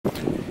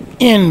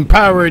In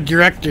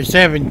PowerDirector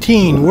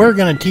 17, we're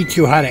going to teach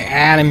you how to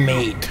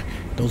animate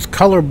those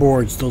color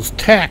boards, those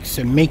texts,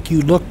 and make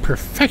you look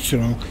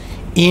professional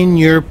in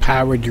your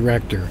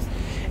PowerDirector.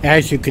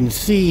 As you can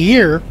see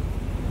here,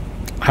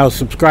 how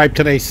Subscribe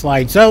Today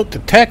slides out, the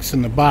text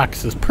in the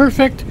box is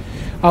perfect.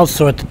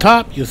 Also at the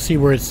top, you'll see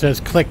where it says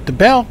click the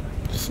bell,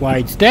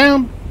 slides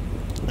down,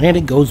 and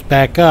it goes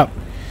back up.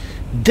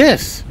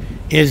 This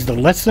is the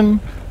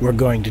lesson we're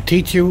going to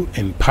teach you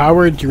in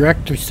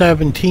PowerDirector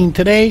 17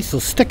 today, so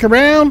stick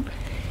around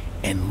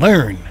and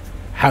learn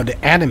how to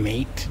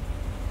animate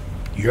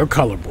your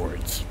color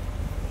boards.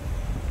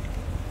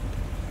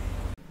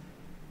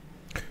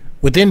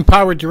 Within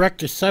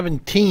PowerDirector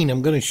 17,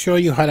 I'm going to show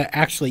you how to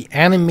actually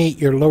animate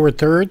your lower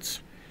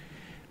thirds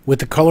with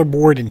the color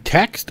board and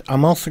text.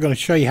 I'm also going to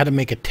show you how to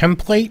make a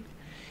template,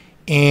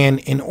 and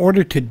in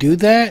order to do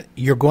that,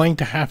 you're going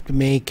to have to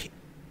make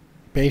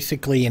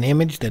basically an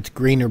image that's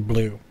green or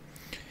blue.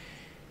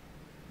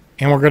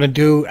 And we're going to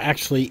do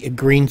actually a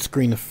green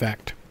screen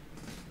effect.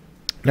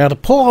 Now to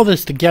pull all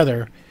this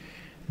together,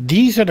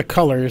 these are the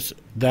colors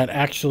that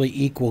actually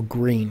equal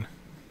green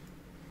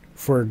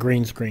for a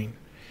green screen.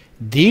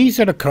 These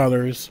are the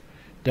colors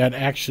that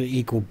actually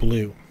equal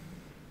blue.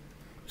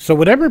 So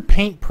whatever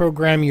paint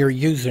program you're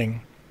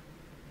using,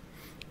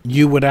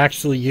 you would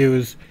actually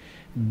use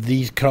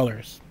these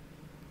colors.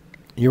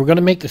 You're going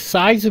to make the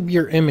size of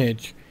your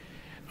image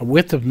a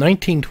width of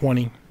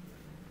 1920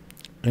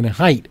 and a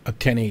height of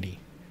 1080.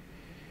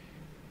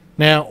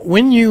 Now,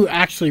 when you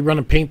actually run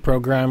a paint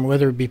program,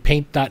 whether it be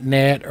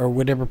paint.net or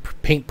whatever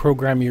paint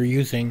program you're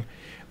using,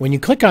 when you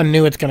click on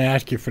new, it's going to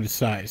ask you for the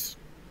size.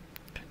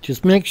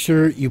 Just make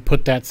sure you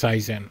put that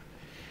size in.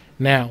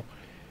 Now,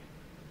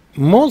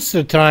 most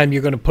of the time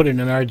you're going to put in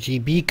an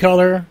RGB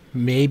color,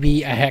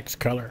 maybe a hex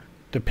color,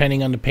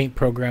 depending on the paint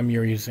program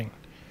you're using.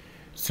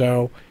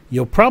 So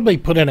you'll probably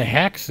put in a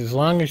hex. As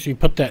long as you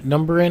put that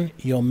number in,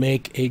 you'll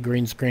make a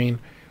green screen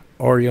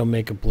or you'll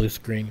make a blue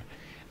screen.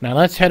 Now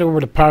let's head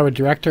over to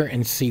PowerDirector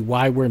and see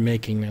why we're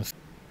making this.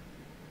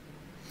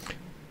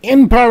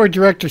 In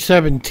PowerDirector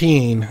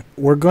 17,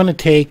 we're going to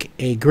take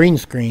a green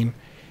screen,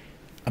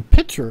 a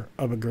picture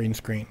of a green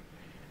screen,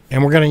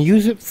 and we're going to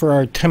use it for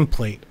our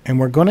template, and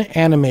we're going to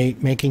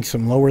animate making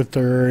some lower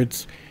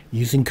thirds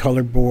using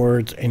color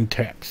boards and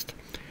text.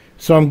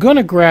 So I'm going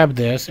to grab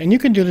this, and you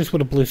can do this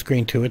with a blue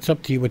screen too. It's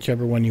up to you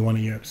whichever one you want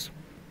to use.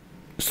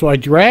 So I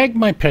drag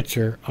my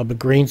picture of a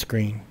green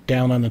screen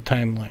down on the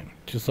timeline,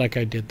 just like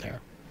I did there.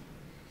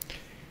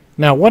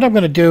 Now what I'm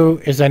going to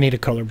do is I need a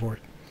color board.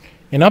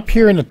 And up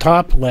here in the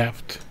top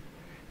left,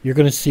 you're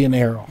going to see an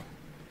arrow.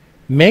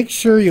 Make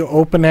sure you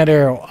open that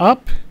arrow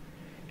up,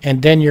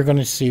 and then you're going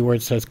to see where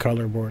it says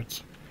color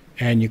boards.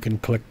 And you can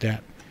click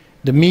that.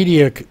 The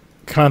media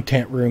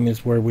content room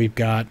is where we've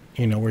got,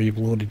 where you've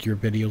loaded your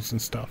videos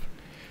and stuff.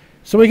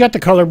 So we got the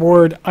color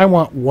board. I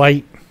want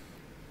white.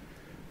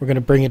 We're going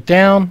to bring it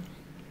down.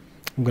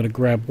 I'm going to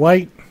grab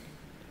white,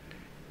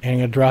 and I'm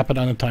going to drop it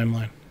on the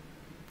timeline.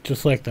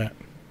 Just like that.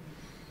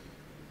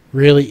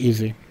 Really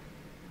easy.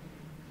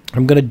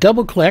 I'm going to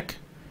double click,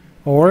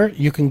 or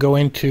you can go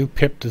into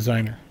Pip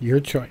Designer, your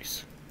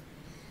choice.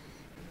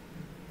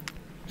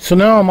 So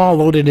now I'm all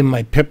loaded in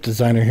my Pip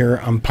Designer here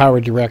on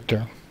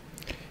PowerDirector.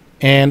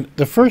 And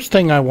the first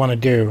thing I want to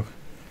do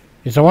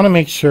is I want to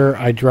make sure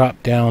I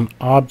drop down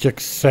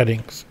Object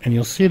Settings, and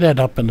you'll see that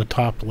up in the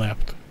top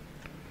left.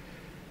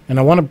 And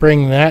I want to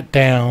bring that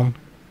down,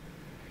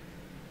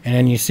 and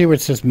then you see where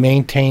it says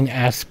Maintain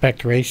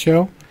Aspect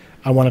Ratio.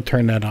 I want to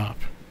turn that off.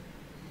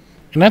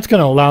 And that's going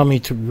to allow me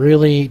to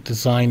really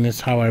design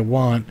this how I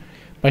want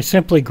by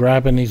simply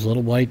grabbing these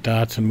little white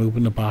dots and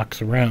moving the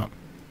box around.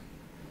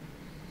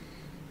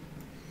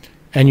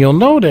 And you'll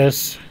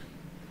notice,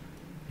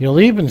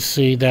 you'll even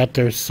see that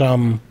there's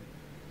all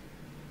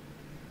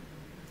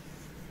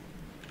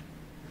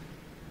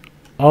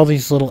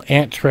these little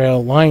ant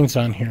trail lines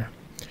on here.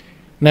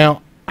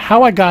 Now,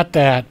 how I got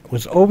that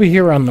was over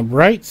here on the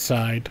right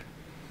side,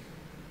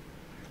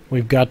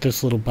 we've got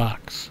this little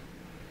box.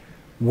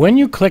 When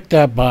you click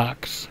that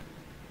box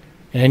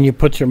and you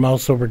put your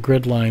mouse over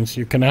grid lines,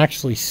 you can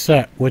actually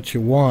set what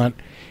you want,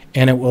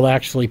 and it will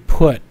actually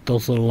put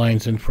those little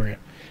lines in for you.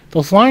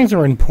 Those lines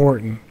are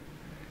important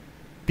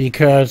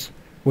because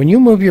when you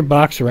move your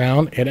box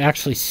around, it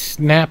actually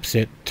snaps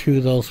it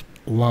to those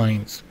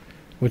lines,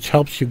 which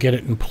helps you get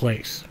it in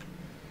place.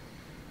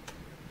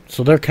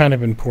 So they're kind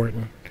of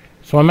important.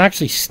 So I'm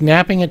actually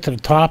snapping it to the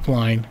top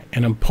line,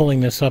 and I'm pulling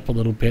this up a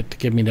little bit to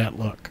give me that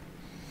look.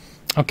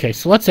 Okay,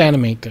 so let's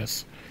animate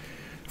this.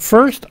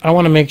 First, I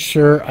want to make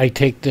sure I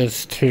take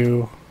this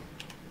to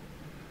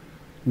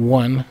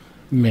 1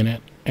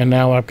 minute, and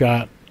now I've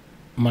got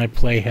my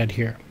playhead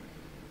here.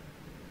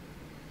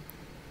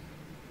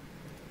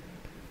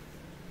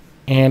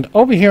 And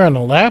over here on the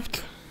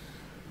left,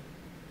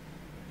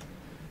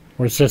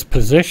 where it says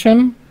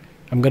position,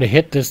 I'm going to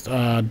hit this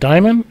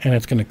diamond, and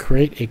it's going to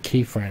create a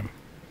keyframe.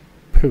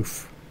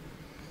 Poof.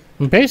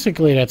 And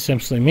basically that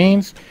simply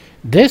means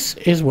this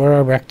is where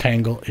our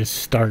rectangle is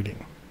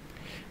starting.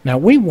 Now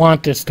we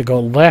want this to go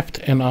left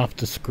and off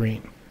the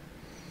screen.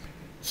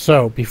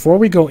 So before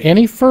we go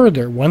any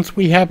further, once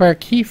we have our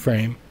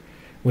keyframe,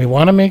 we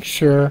want to make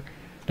sure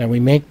that we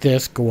make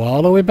this go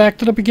all the way back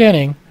to the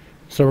beginning.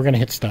 So we're going to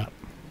hit stop.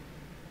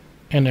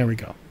 And there we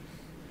go.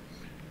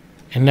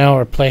 And now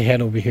our playhead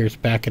over here is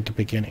back at the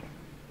beginning.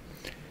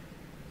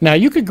 Now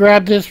you could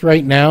grab this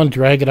right now and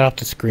drag it off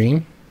the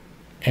screen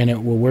and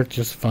it will work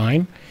just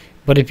fine.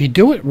 But if you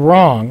do it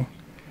wrong,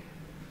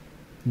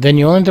 then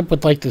you'll end up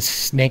with like this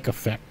snake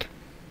effect.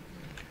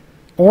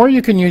 Or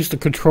you can use the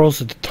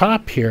controls at the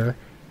top here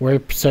where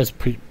it says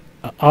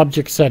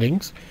object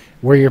settings,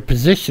 where your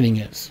positioning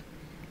is.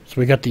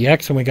 So we got the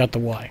X and we got the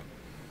Y.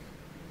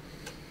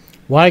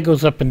 Y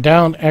goes up and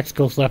down, X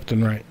goes left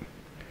and right.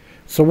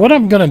 So what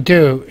I'm going to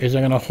do is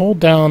I'm going to hold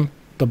down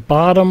the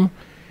bottom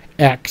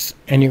X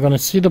and you're going to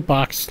see the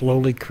box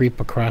slowly creep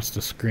across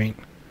the screen.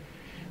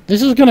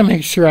 This is going to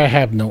make sure I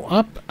have no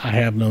up, I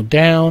have no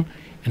down,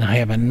 and I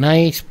have a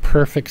nice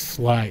perfect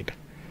slide.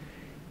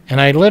 And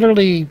I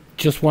literally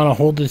just want to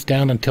hold this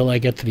down until I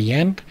get to the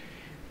end.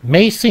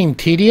 May seem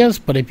tedious,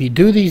 but if you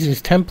do these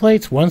as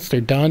templates, once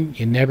they're done,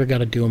 you never got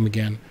to do them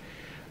again.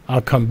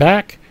 I'll come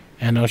back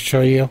and I'll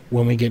show you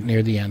when we get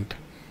near the end.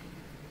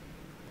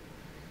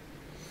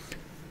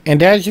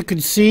 And as you can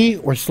see,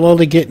 we're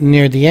slowly getting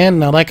near the end.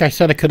 Now, like I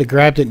said, I could have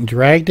grabbed it and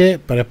dragged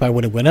it, but if I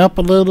would have went up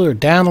a little or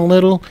down a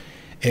little,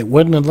 it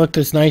wouldn't have looked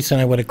as nice and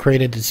I would have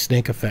created the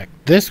snake effect.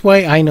 This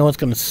way, I know it's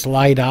going to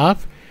slide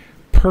off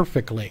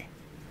perfectly.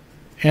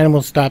 And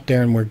we'll stop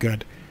there and we're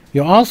good.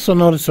 You'll also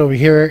notice over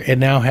here, it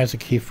now has a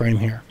keyframe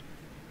here.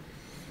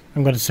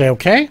 I'm going to say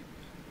OK.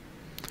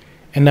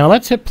 And now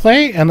let's hit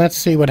play and let's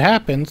see what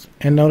happens.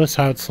 And notice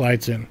how it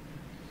slides in.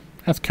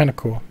 That's kind of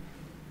cool.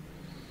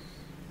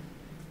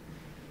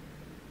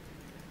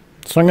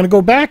 So I'm going to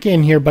go back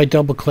in here by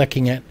double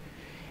clicking it.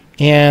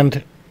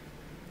 And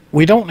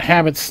we don't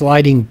have it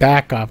sliding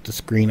back off the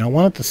screen. I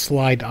want it to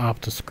slide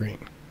off the screen.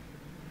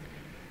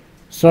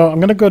 So I'm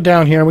going to go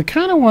down here. We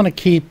kind of want to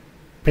keep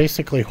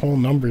basically whole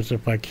numbers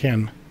if I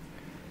can.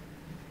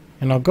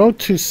 And I'll go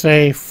to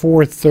say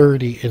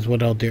 430 is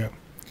what I'll do.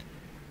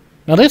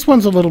 Now this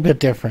one's a little bit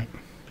different.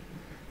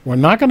 We're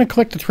not going to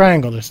click the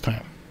triangle this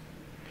time.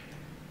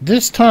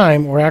 This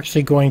time we're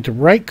actually going to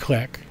right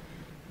click.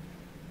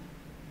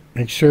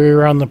 Make sure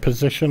you're on the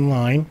position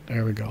line.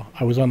 There we go.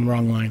 I was on the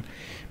wrong line.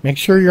 Make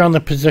sure you're on the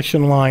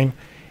position line.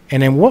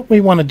 And then what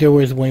we want to do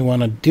is we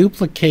want to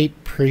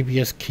duplicate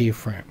previous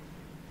keyframe.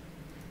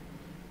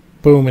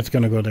 Boom, it's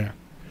going to go there.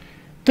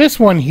 This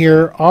one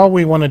here, all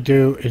we want to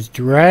do is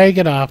drag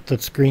it off the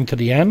screen to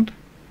the end.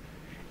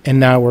 And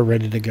now we're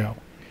ready to go.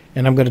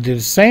 And I'm going to do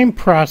the same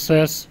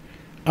process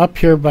up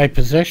here by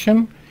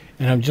position.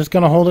 And I'm just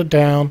going to hold it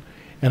down.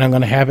 And I'm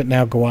going to have it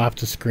now go off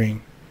the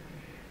screen.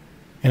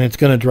 And it's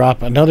going to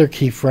drop another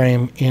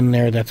keyframe in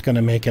there that's going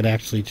to make it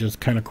actually just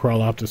kind of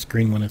crawl off the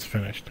screen when it's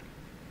finished.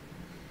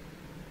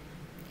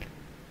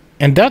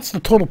 And that's the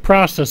total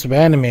process of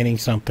animating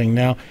something.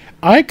 Now,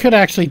 I could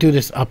actually do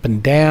this up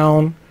and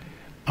down.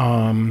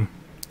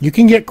 You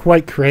can get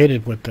quite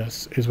creative with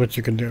this, is what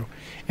you can do.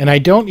 And I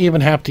don't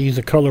even have to use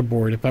a color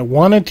board. If I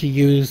wanted to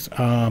use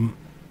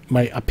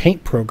a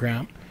paint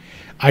program,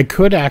 I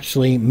could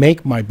actually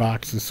make my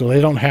boxes so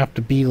they don't have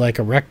to be like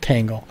a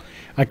rectangle.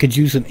 I could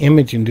use an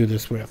image and do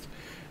this with.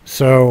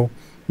 So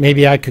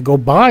maybe I could go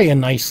buy a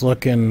nice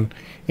looking,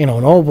 an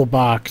oval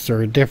box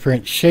or a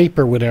different shape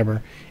or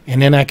whatever,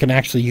 and then I can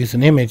actually use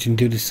an image and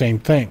do the same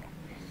thing.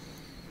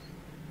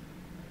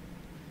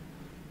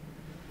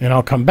 And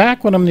I'll come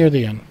back when I'm near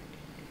the end.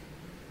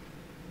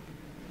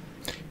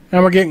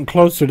 And we're getting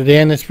closer to the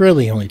end. This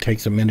really only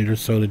takes a minute or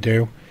so to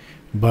do.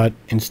 But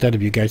instead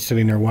of you guys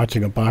sitting there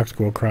watching a box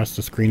go across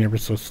the screen ever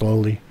so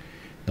slowly,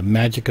 the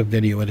magic of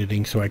video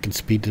editing, so I can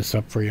speed this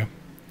up for you.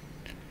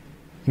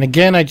 And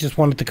again, I just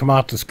want it to come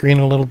off the screen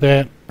a little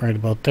bit. Right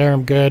about there,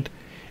 I'm good.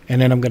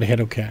 And then I'm going to hit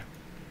OK.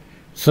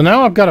 So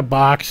now I've got a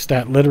box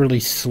that literally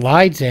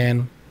slides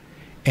in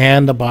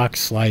and the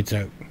box slides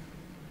out.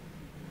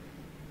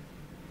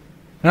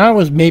 Now it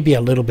was maybe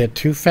a little bit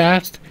too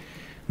fast.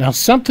 Now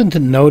something to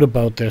note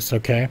about this,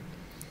 okay?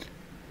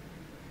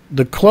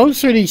 The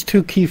closer these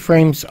two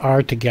keyframes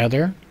are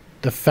together,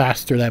 the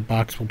faster that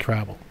box will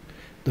travel.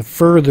 The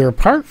further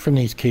apart from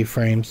these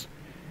keyframes,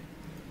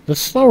 the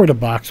slower the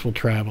box will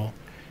travel.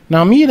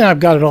 Now me and I've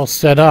got it all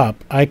set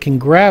up. I can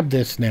grab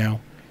this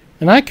now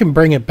and I can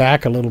bring it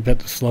back a little bit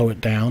to slow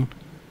it down.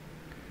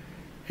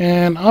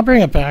 And I'll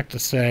bring it back to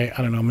say,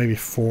 I don't know, maybe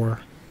 4.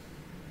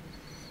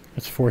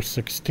 That's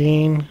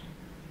 416.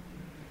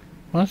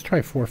 Well, let's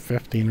try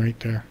 415 right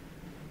there.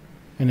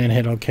 And then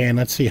hit OK, and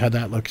let's see how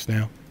that looks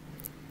now.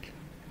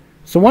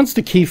 So once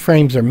the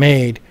keyframes are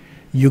made,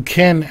 you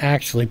can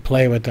actually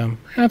play with them.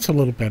 That's a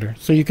little better.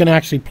 So you can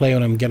actually play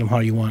with them and get them how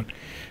you want.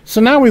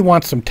 So now we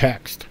want some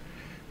text.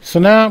 So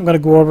now I'm going to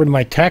go over to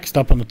my text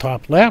up on the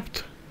top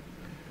left.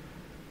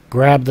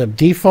 Grab the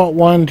default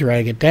one,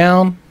 drag it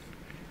down,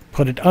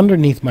 put it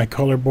underneath my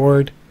color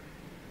board,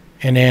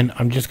 and then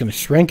I'm just going to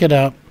shrink it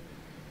up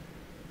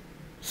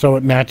so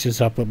it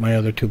matches up with my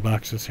other two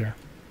boxes here.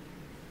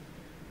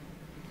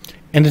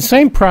 And the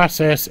same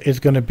process is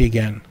going to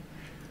begin.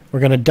 we're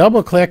going to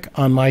double click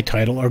on my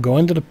title or go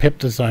into the pip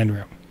design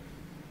room.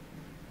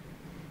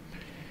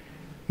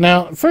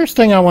 Now, first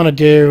thing I want to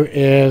do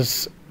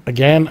is,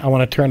 again, I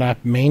want to turn off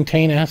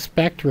maintain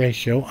aspect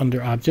ratio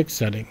under object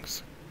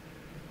settings.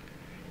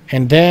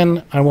 And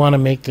then I want to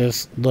make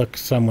this look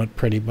somewhat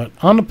pretty. But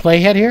on the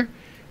playhead here,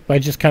 if I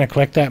just kind of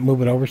click that,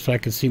 move it over so I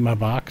can see my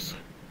box.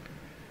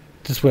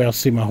 This way I'll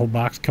see my whole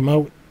box come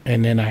out,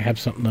 and then I have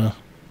something to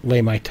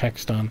lay my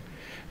text on.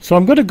 So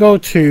I'm going to go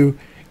to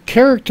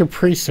character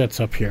presets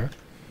up here.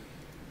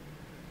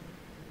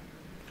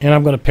 And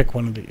I'm going to pick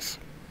one of these.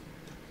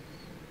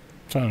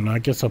 So I don't know, I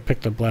guess I'll pick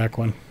the black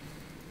one.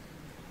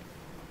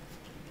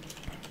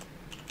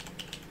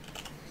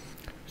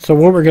 So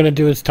what we're going to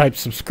do is type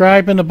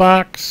subscribe in the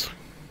box.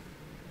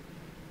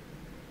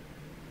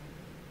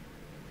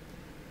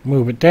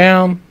 Move it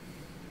down.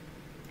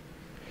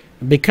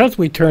 Because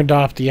we turned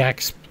off the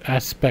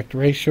aspect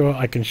ratio,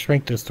 I can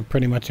shrink this to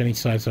pretty much any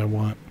size I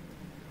want.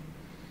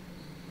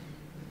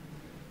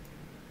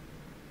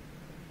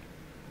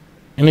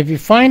 And if you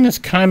find this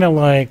kind of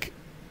like,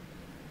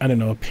 I don't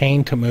know, a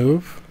pain to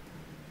move.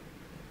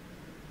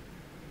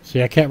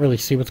 See, I can't really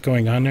see what's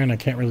going on there, and I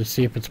can't really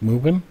see if it's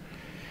moving.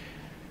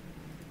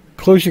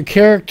 Close your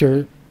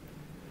character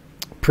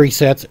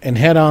presets and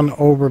head on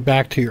over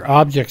back to your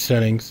object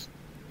settings.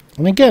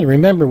 And again,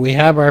 remember, we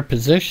have our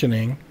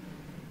positioning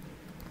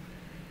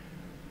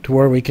to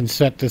where we can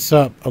set this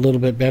up a little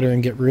bit better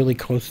and get really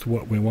close to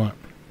what we want.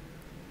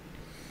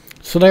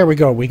 So there we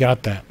go, we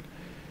got that.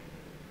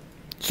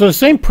 So the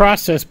same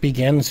process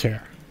begins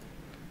here.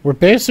 We're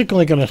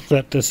basically going to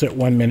set this at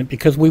 1 minute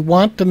because we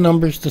want the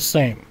numbers the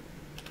same.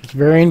 It's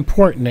very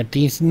important that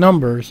these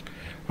numbers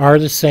are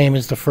the same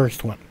as the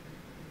first one.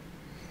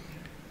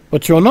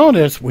 But you'll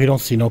notice we don't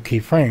see no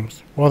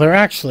keyframes. Well, they're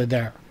actually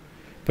there.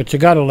 But you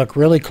got to look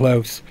really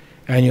close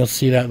and you'll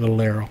see that little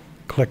arrow.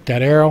 Click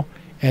that arrow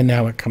and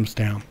now it comes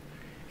down.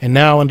 And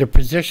now under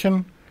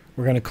position,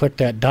 we're going to click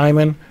that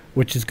diamond,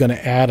 which is going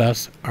to add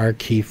us our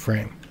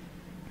keyframe.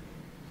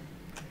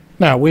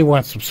 Now we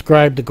want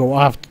subscribe to go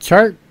off the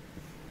chart,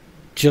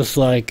 just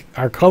like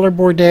our color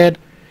board did.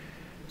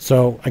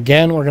 So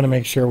again, we're going to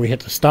make sure we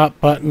hit the stop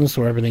button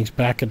so everything's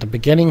back at the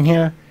beginning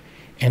here.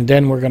 And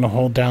then we're going to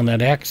hold down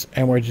that X,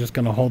 and we're just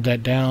going to hold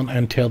that down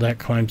until that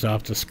climbs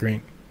off the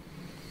screen.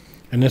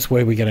 And this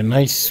way we get a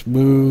nice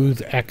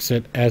smooth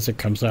exit as it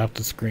comes off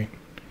the screen.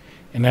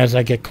 And as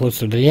I get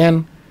closer to the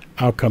end,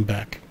 I'll come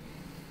back.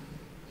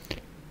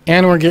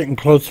 And we're getting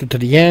closer to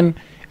the end,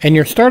 and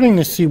you're starting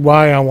to see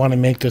why I want to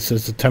make this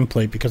as a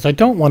template, because I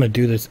don't want to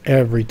do this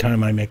every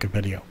time I make a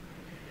video.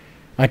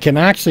 I can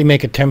actually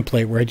make a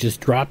template where I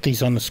just drop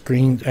these on the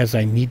screen as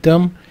I need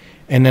them,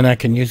 and then I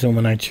can use them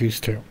when I choose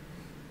to.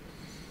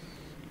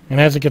 And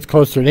as it gets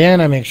closer to the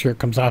end, I make sure it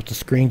comes off the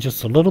screen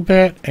just a little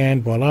bit,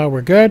 and voila,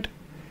 we're good.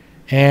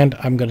 And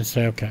I'm going to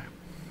say OK.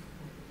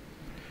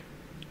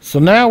 So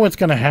now what's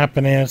going to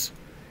happen is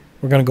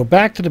we're going to go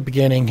back to the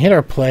beginning, hit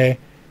our play,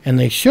 and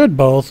they should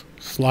both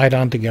slide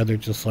on together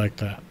just like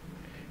that.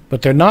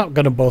 But they're not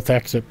going to both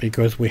exit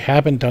because we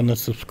haven't done the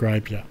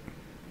subscribe yet.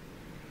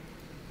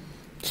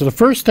 So the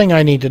first thing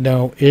I need to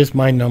know is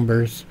my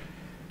numbers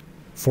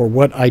for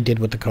what I did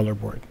with the color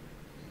board.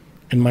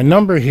 And my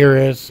number here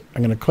is,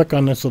 I'm going to click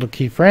on this little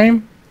keyframe.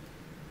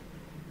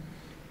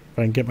 If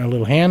I can get my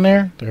little hand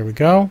there, there we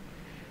go.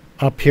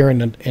 Up here in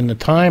the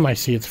time, I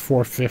see it's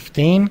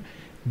 4:15.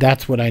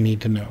 That's what I need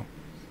to know.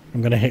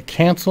 I'm going to hit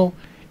cancel,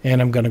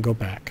 and I'm going to go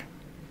back.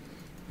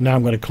 Now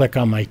I'm going to click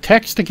on my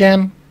text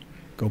again,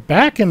 go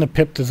back in the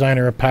pip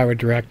designer or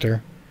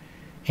PowerDirector,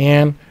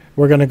 and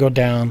we're going to go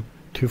down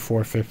to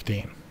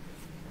 4:15.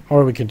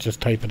 Or we can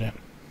just type it in.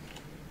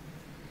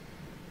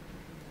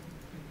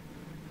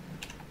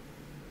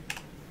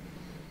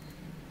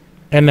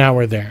 And now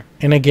we're there.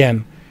 And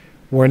again,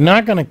 we're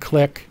not going to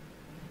click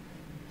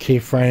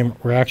keyframe.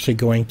 We're actually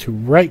going to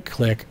right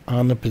click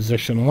on the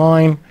position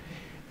line,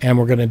 and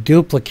we're going to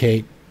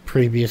duplicate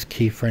previous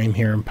keyframe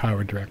here in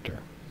PowerDirector.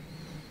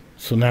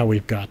 So now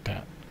we've got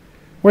that.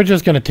 We're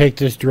just going to take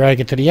this, drag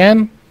it to the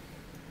end,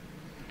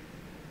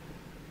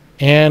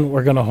 and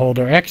we're going to hold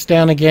our X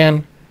down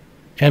again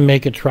and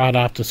make it trot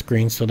off the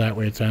screen so that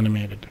way it's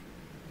animated.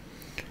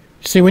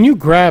 See, when you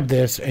grab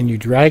this and you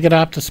drag it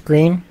off the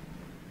screen,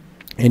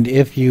 and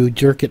if you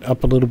jerk it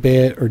up a little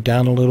bit or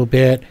down a little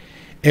bit,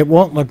 it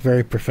won't look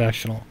very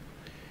professional.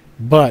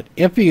 But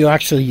if you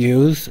actually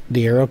use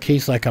the arrow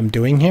keys like I'm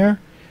doing here,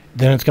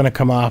 then it's going to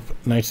come off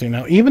nicely.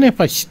 Now, even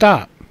if I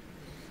stop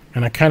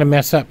and I kind of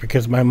mess up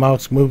because my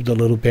mouse moved a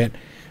little bit,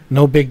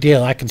 no big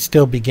deal. I can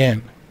still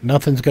begin.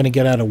 Nothing's going to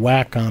get out of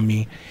whack on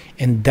me.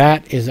 And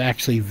that is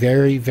actually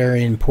very,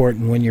 very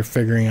important when you're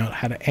figuring out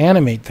how to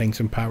animate things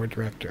in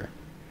PowerDirector.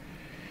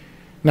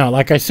 Now,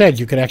 like I said,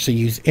 you could actually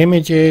use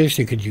images,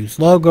 you could use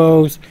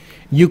logos.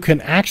 You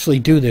can actually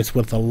do this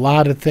with a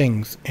lot of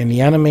things, and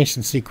the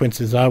animation sequence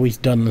is always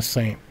done the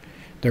same.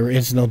 There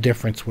is no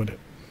difference with it.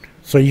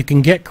 So you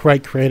can get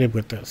quite creative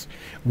with this.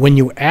 When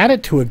you add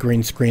it to a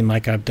green screen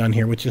like I've done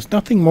here, which is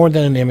nothing more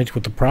than an image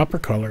with the proper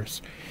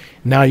colors,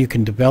 Now you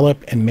can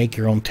develop and make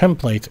your own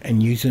templates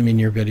and use them in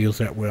your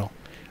videos at will.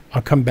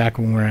 I'll come back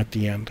when we're at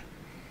the end.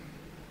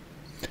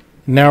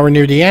 Now we're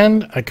near the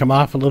end. I come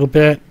off a little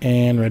bit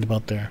and right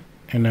about there.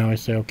 And now I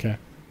say okay.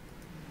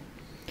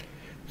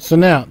 So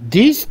now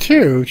these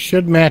two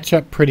should match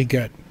up pretty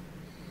good.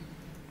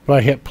 If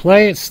I hit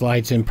play, it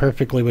slides in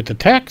perfectly with the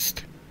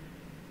text.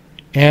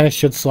 And it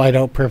should slide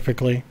out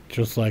perfectly,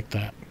 just like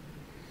that.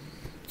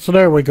 So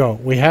there we go.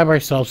 We have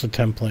ourselves a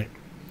template.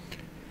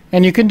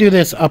 And you can do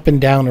this up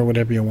and down or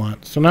whatever you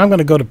want. So now I'm going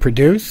to go to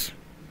Produce.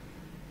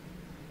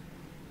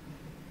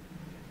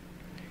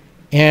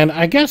 And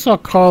I guess I'll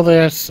call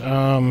this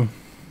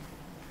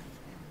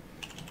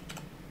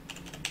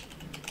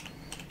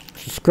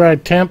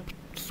subscribe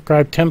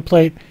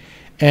template.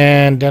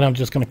 And then I'm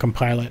just going to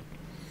compile it.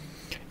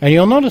 And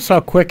you'll notice how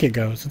quick it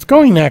goes. It's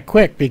going that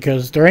quick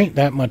because there ain't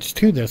that much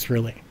to this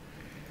really.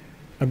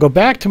 I'll go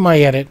back to my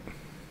edit.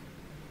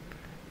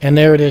 And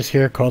there it is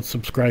here called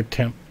subscribe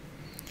temp.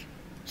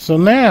 So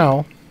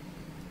now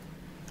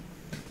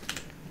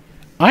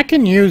I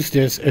can use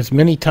this as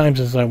many times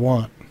as I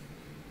want.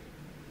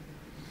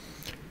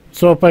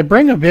 So if I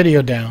bring a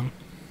video down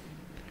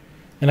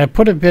and I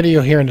put a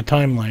video here in the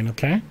timeline,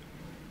 okay?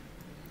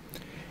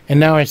 And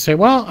now I say,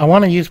 well, I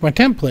want to use my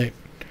template.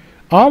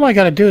 All I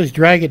got to do is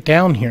drag it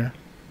down here.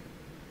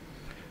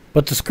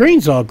 But the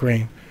screen's all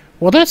green.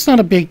 Well, that's not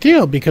a big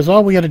deal because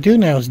all we got to do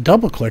now is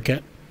double click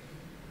it.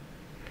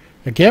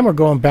 Again, we're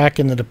going back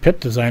into the pip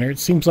designer. It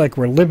seems like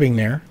we're living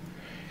there.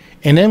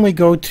 And then we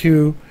go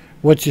to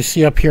what you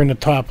see up here in the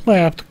top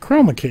left,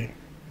 Chroma Key.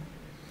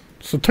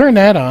 So turn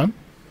that on.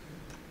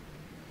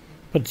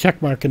 Put a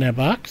check mark in that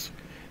box.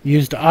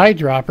 Use the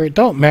eyedropper. It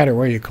don't matter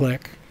where you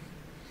click.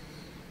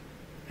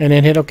 And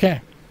then hit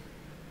OK.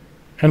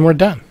 And we're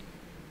done.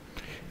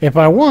 If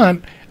I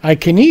want, I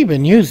can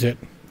even use it,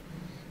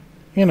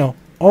 you know,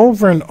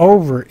 over and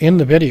over in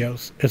the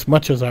videos as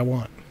much as I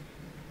want.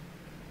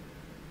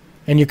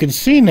 And you can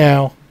see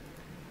now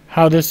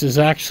how this is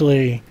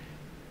actually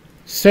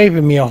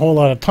saving me a whole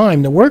lot of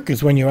time. The work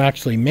is when you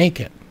actually make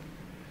it,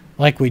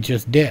 like we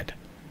just did.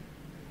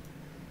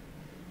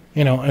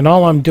 You know, and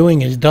all I'm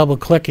doing is double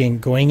clicking,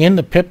 going in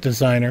the pip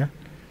designer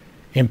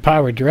in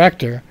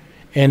PowerDirector,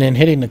 and then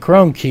hitting the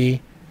Chroma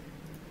key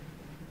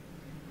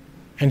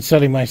and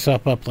setting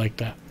myself up like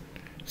that.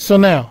 So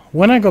now,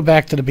 when I go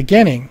back to the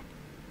beginning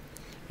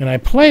and I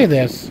play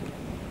this,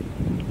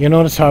 you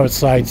notice how it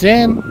slides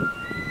in,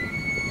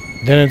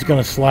 then it's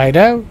going to slide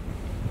out,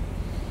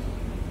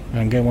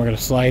 and again we're going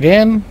to slide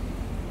in,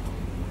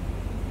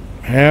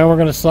 and we're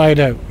going to slide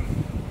out.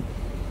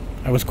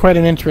 It was quite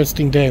an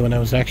interesting day when I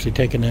was actually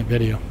taking that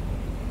video.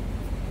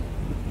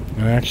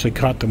 And I actually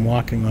caught them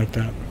walking like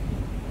that.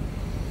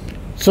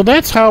 So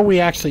that's how we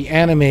actually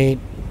animate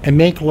and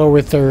make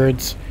lower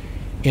thirds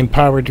in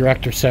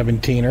PowerDirector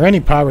 17, or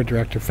any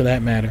PowerDirector for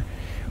that matter,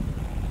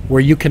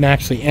 where you can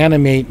actually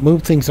animate,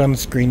 move things on the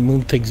screen,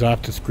 move things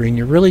off the screen.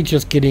 You're really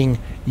just getting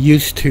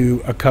used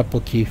to a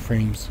couple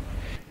keyframes.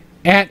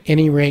 At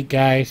any rate,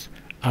 guys,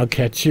 I'll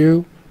catch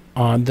you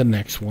on the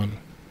next one.